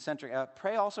concentric.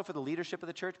 Pray also for the leadership of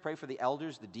the church. Pray for the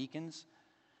elders, the deacons.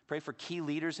 Pray for key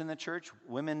leaders in the church,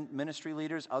 women ministry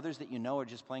leaders, others that you know are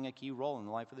just playing a key role in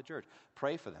the life of the church.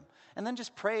 Pray for them. And then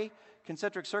just pray,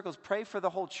 concentric circles, pray for the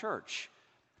whole church.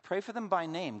 Pray for them by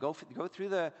name. Go through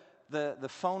the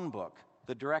phone book,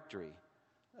 the directory,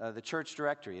 the church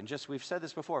directory, and we've said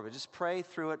this before, but just pray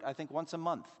through it, I think, once a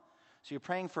month. So you're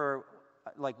praying for,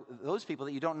 like, those people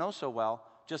that you don't know so well,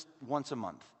 just once a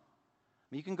month.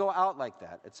 You can go out like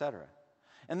that, etc.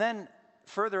 And then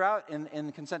further out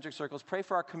in concentric circles, pray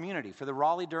for our community, for the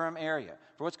Raleigh-Durham area,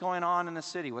 for what's going on in the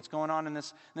city, what's going on in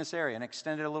this area, and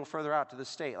extend it a little further out to the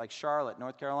state, like Charlotte,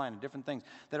 North Carolina, different things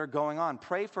that are going on.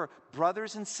 Pray for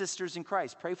brothers and sisters in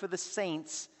Christ. Pray for the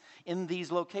saints in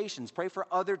these locations. Pray for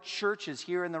other churches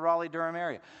here in the Raleigh-Durham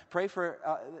area. Pray for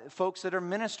folks that are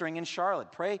ministering in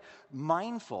Charlotte. Pray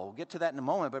mindful. We'll get to that in a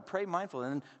moment, but pray mindful.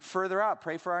 And then further out,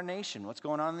 pray for our nation. What's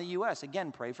going on in the U.S.?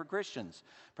 Again, pray for Christians.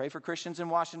 Pray for Christians in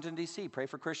Washington, D.C. Pray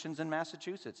for Christians in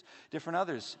Massachusetts. Different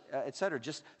others, etc.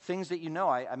 Just things that you know.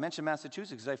 I mentioned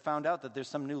Massachusetts because I found out that there's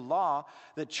some new law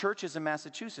that churches in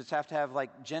Massachusetts have to have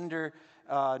like gender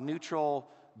neutral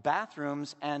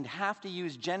bathrooms and have to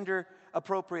use gender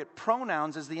appropriate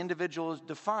pronouns as the individual is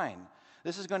defined.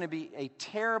 This is going to be a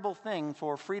terrible thing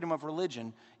for freedom of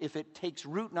religion if it takes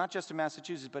root not just in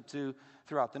Massachusetts but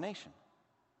throughout the nation.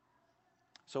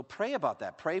 So pray about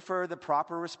that. Pray for the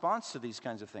proper response to these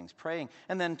kinds of things. Praying,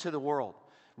 and then to the world,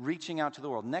 reaching out to the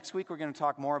world. Next week we're going to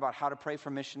talk more about how to pray for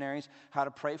missionaries, how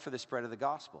to pray for the spread of the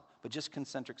gospel, but just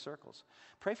concentric circles.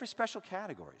 Pray for special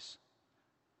categories.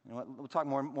 You know what, we'll talk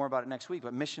more about it next week,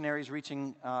 but missionaries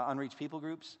reaching unreached people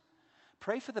groups.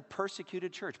 Pray for the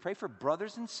persecuted church. Pray for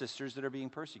brothers and sisters that are being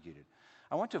persecuted.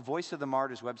 I went to Voice of the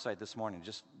Martyrs website this morning,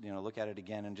 just look at it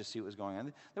again and just see what was going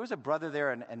on. There was a brother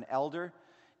there, an elder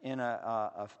in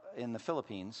the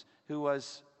Philippines, who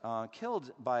was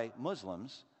killed by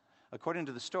Muslims. According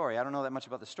to the story, I don't know that much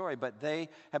about the story, but they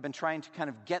have been trying to kind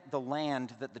of get the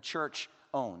land that the church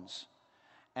owns.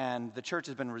 And the church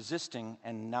has been resisting,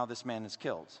 and now this man is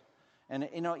killed. And,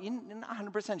 you're not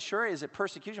 100% sure, is it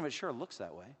persecution? But it sure looks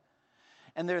that way.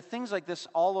 And there are things like this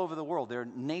all over the world. There are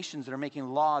nations that are making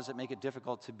laws that make it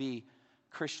difficult to be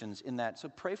Christians in that. So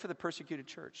pray for the persecuted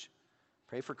church.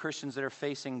 Pray for Christians that are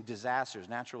facing disasters,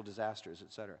 natural disasters,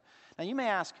 etc. Now you may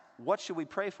ask, what should we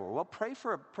pray for? Well, pray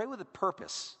with a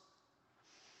purpose.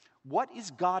 What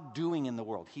is God doing in the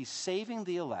world? He's saving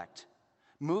the elect,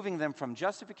 moving them from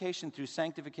justification through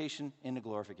sanctification into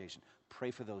glorification.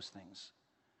 Pray for those things.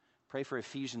 Pray for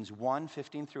Ephesians 1,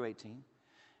 15 through 18.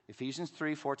 Ephesians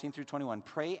 3, 14 through 21.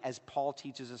 Pray as Paul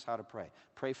teaches us how to pray.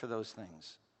 Pray for those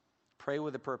things. Pray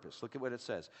with a purpose. Look at what it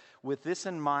says. With this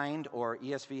in mind, or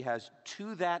ESV has,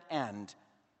 to that end,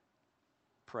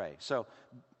 pray. So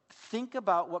think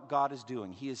about what God is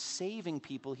doing. He is saving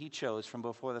people he chose from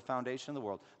before the foundation of the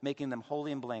world, making them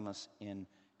holy and blameless in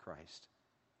Christ.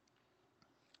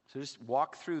 So just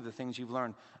walk through the things you've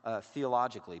learned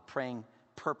theologically, praying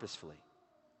purposefully.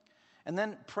 And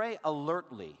then pray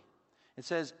alertly. It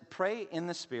says, pray in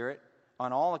the Spirit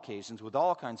on all occasions with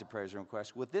all kinds of prayers and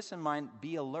requests. With this in mind,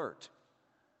 be alert.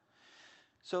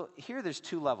 So here there's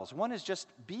two levels. One is just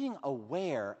being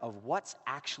aware of what's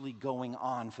actually going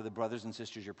on for the brothers and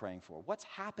sisters you're praying for. What's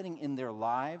happening in their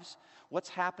lives? What's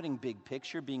happening big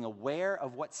picture? Being aware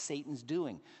of what Satan's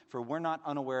doing. For we're not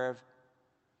unaware of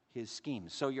his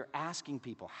schemes. So you're asking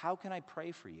people, how can I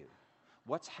pray for you?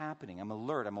 What's happening? I'm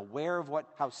alert. I'm aware of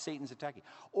how Satan's attacking.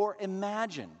 Or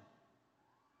imagine,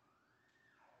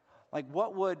 like,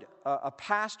 what would a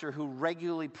pastor who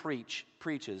regularly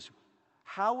preaches,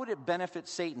 how would it benefit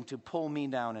Satan to pull me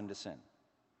down into sin?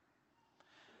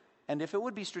 And if it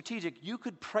would be strategic, you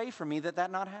could pray for me that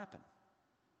not happen.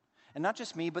 And not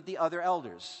just me, but the other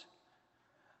elders.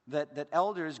 That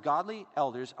elders, godly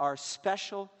elders, are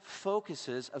special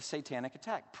focuses of satanic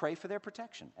attack. Pray for their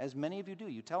protection, as many of you do.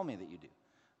 You tell me that you do.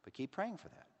 But keep praying for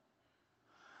that.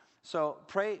 So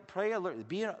pray alert,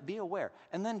 be aware.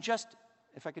 And then just,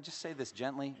 if I could just say this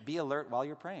gently, be alert while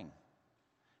you're praying.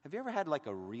 Have you ever had like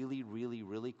a really, really,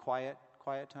 really quiet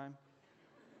time?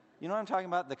 You know what I'm talking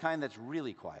about? The kind that's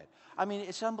really quiet. I mean,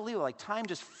 it's unbelievable. Like, time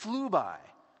just flew by.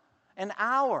 An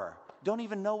hour. Don't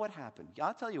even know what happened.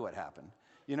 I'll tell you what happened.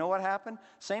 You know what happened?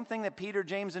 Same thing that Peter,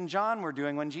 James, and John were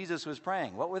doing when Jesus was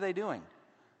praying. What were they doing?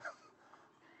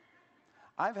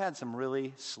 I've had some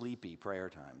really sleepy prayer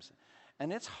times.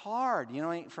 And it's hard.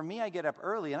 For me, I get up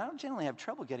early, and I don't generally have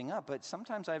trouble getting up, but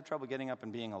sometimes I have trouble getting up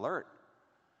and being alert.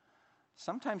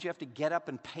 Sometimes you have to get up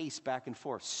and pace back and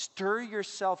forth. Stir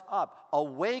yourself up.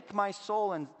 Awake my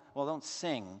soul, and, well, don't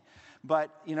sing,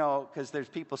 but, because there's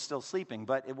people still sleeping,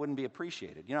 but it wouldn't be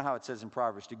appreciated. You know how it says in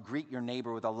Proverbs, to greet your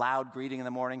neighbor with a loud greeting in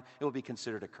the morning, it will be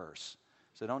considered a curse.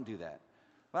 So don't do that.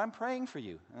 But I'm praying for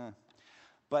you.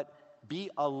 But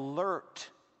be alert.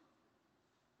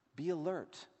 Be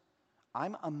alert.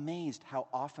 I'm amazed how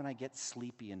often I get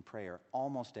sleepy in prayer,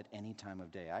 almost at any time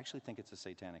of day. I actually think it's a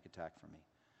satanic attack for me.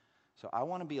 So I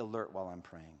want to be alert while I'm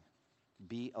praying.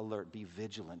 Be alert, be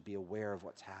vigilant, be aware of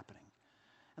what's happening.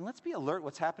 And let's be alert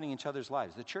what's happening in each other's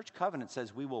lives. The church covenant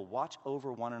says we will watch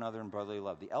over one another in brotherly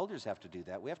love. The elders have to do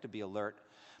that. We have to be alert.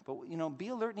 But, be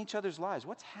alert in each other's lives.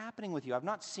 What's happening with you? I've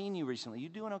not seen you recently. You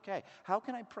doing okay? How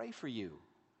can I pray for you?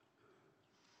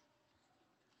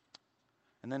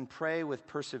 And then pray with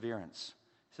perseverance.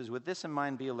 It says, with this in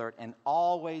mind, be alert and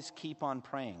always keep on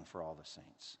praying for all the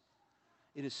saints.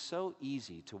 It is so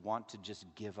easy to want to just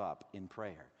give up in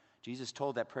prayer. Jesus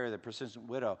told that prayer, the persistent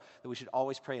widow, that we should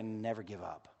always pray and never give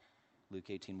up. Luke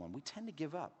 18:1. We tend to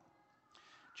give up.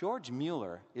 George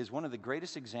Mueller is one of the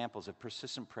greatest examples of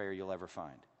persistent prayer you'll ever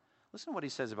find. Listen to what he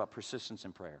says about persistence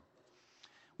in prayer.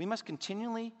 We must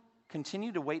continue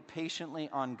to wait patiently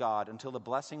on God until the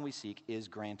blessing we seek is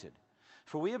granted.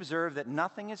 For we observe that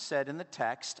nothing is said in the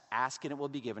text, ask and it will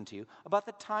be given to you, about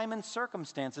the time and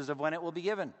circumstances of when it will be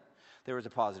given. There is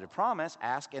a positive promise,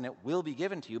 ask and it will be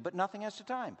given to you, but nothing as to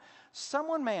time.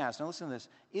 Someone may ask, now listen to this,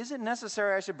 is it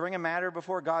necessary I should bring a matter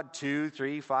before God 2,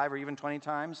 3, 5, or even 20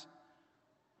 times?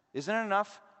 Isn't it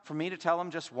enough for me to tell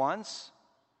him just once?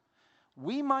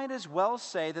 We might as well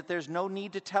say that there's no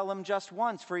need to tell him just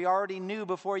once, for he already knew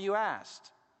before you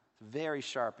asked. It's a very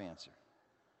sharp answer.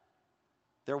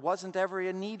 There wasn't ever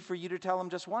a need for you to tell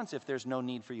him just once if there's no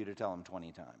need for you to tell him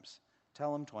 20 times.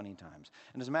 Tell him 20 times.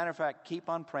 And as a matter of fact, keep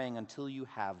on praying until you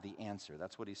have the answer.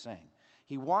 That's what he's saying.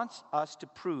 He wants us to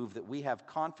prove that we have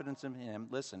confidence in him,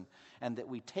 listen, and that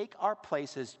we take our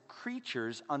place as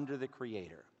creatures under the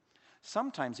Creator.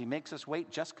 Sometimes he makes us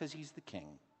wait just because he's the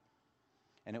king.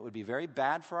 And it would be very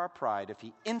bad for our pride if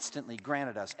he instantly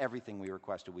granted us everything we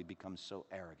requested. We'd become so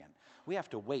arrogant. We have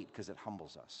to wait because it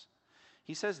humbles us.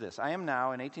 He says this, I am now,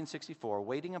 in 1864,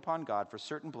 waiting upon God for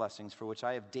certain blessings for which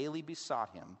I have daily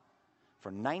besought him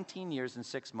for 19 years and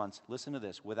 6 months, listen to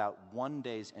this, without 1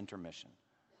 day's intermission.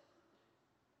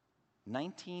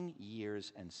 19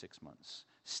 years and 6 months.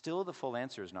 Still, the full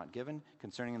answer is not given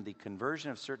concerning the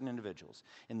conversion of certain individuals.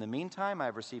 In the meantime, I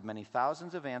have received many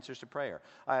thousands of answers to prayer.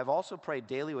 I have also prayed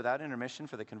daily without intermission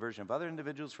for the conversion of other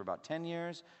individuals for about 10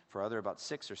 years, for others about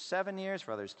 6 or 7 years,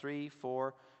 for others 3,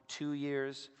 4, 2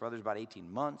 years, for others about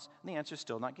 18 months, and the answer is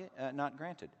still not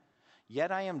granted. Yet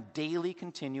I am daily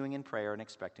continuing in prayer and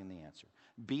expecting the answer.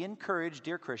 Be encouraged,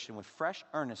 dear Christian, with fresh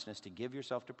earnestness to give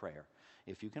yourself to prayer,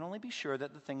 if you can only be sure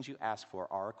that the things you ask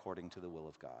for are according to the will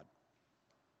of God.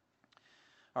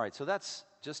 All right, so that's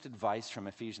just advice from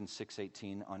Ephesians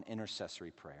 6:18 on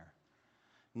intercessory prayer.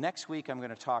 Next week, I'm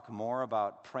going to talk more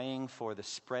about praying for the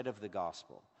spread of the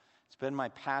gospel. It's been my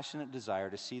passionate desire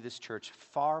to see this church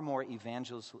far more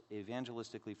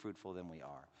evangelistically fruitful than we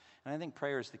are. And I think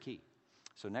prayer is the key.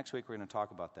 So next week we're going to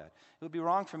talk about that. It would be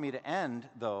wrong for me to end,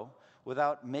 though,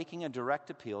 without making a direct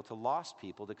appeal to lost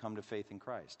people to come to faith in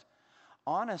Christ.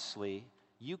 Honestly,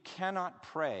 you cannot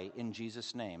pray in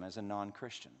Jesus' name as a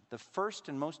non-Christian. The first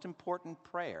and most important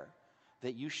prayer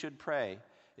that you should pray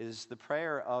is the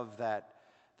prayer of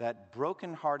that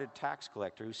broken-hearted tax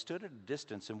collector who stood at a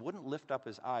distance and wouldn't lift up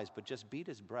his eyes but just beat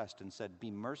his breast and said,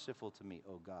 "Be merciful to me,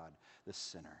 O God, the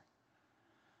sinner."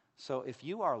 So if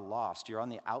you are lost, you're on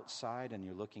the outside and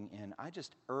you're looking in, I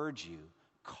just urge you,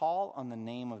 call on the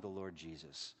name of the Lord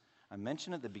Jesus. I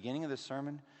mentioned at the beginning of the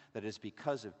sermon that it's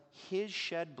because of his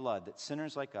shed blood that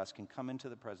sinners like us can come into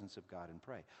the presence of God and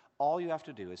pray. All you have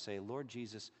to do is say, Lord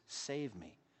Jesus, save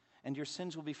me. And your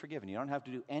sins will be forgiven. You don't have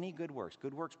to do any good works.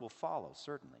 Good works will follow,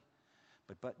 certainly.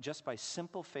 But just by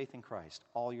simple faith in Christ,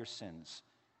 all your sins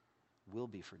will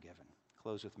be forgiven.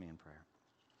 Close with me in prayer.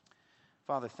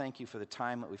 Father, thank you for the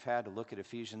time that we've had to look at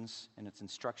Ephesians and its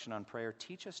instruction on prayer.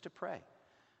 Teach us to pray.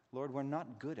 Lord, we're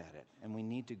not good at it, and we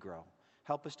need to grow.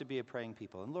 Help us to be a praying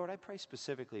people. And Lord, I pray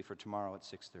specifically for tomorrow at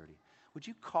 6:30. Would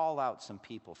you call out some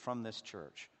people from this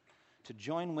church to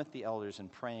join with the elders in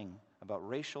praying about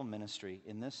racial ministry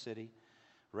in this city,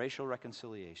 racial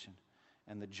reconciliation,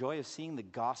 and the joy of seeing the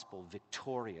gospel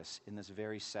victorious in this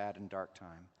very sad and dark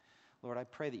time. Lord, I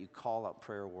pray that you call out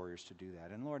prayer warriors to do that.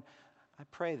 And Lord, I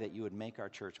pray that you would make our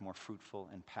church more fruitful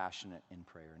and passionate in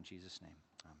prayer. In Jesus' name,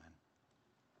 amen.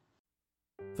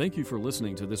 Thank you for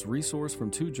listening to this resource from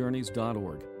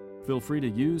twojourneys.org. Feel free to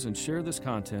use and share this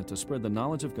content to spread the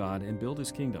knowledge of God and build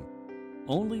His kingdom.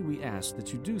 Only we ask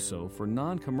that you do so for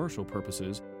non-commercial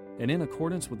purposes and in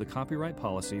accordance with the copyright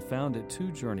policy found at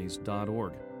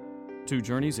twojourneys.org. Two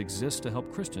Journeys exists to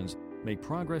help Christians make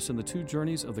progress in the two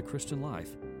journeys of the Christian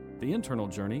life, the internal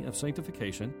journey of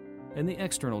sanctification and the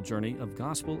external journey of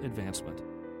gospel advancement.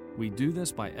 We do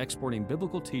this by exporting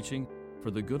biblical teaching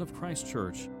for the good of Christ's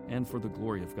church and for the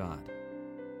glory of God.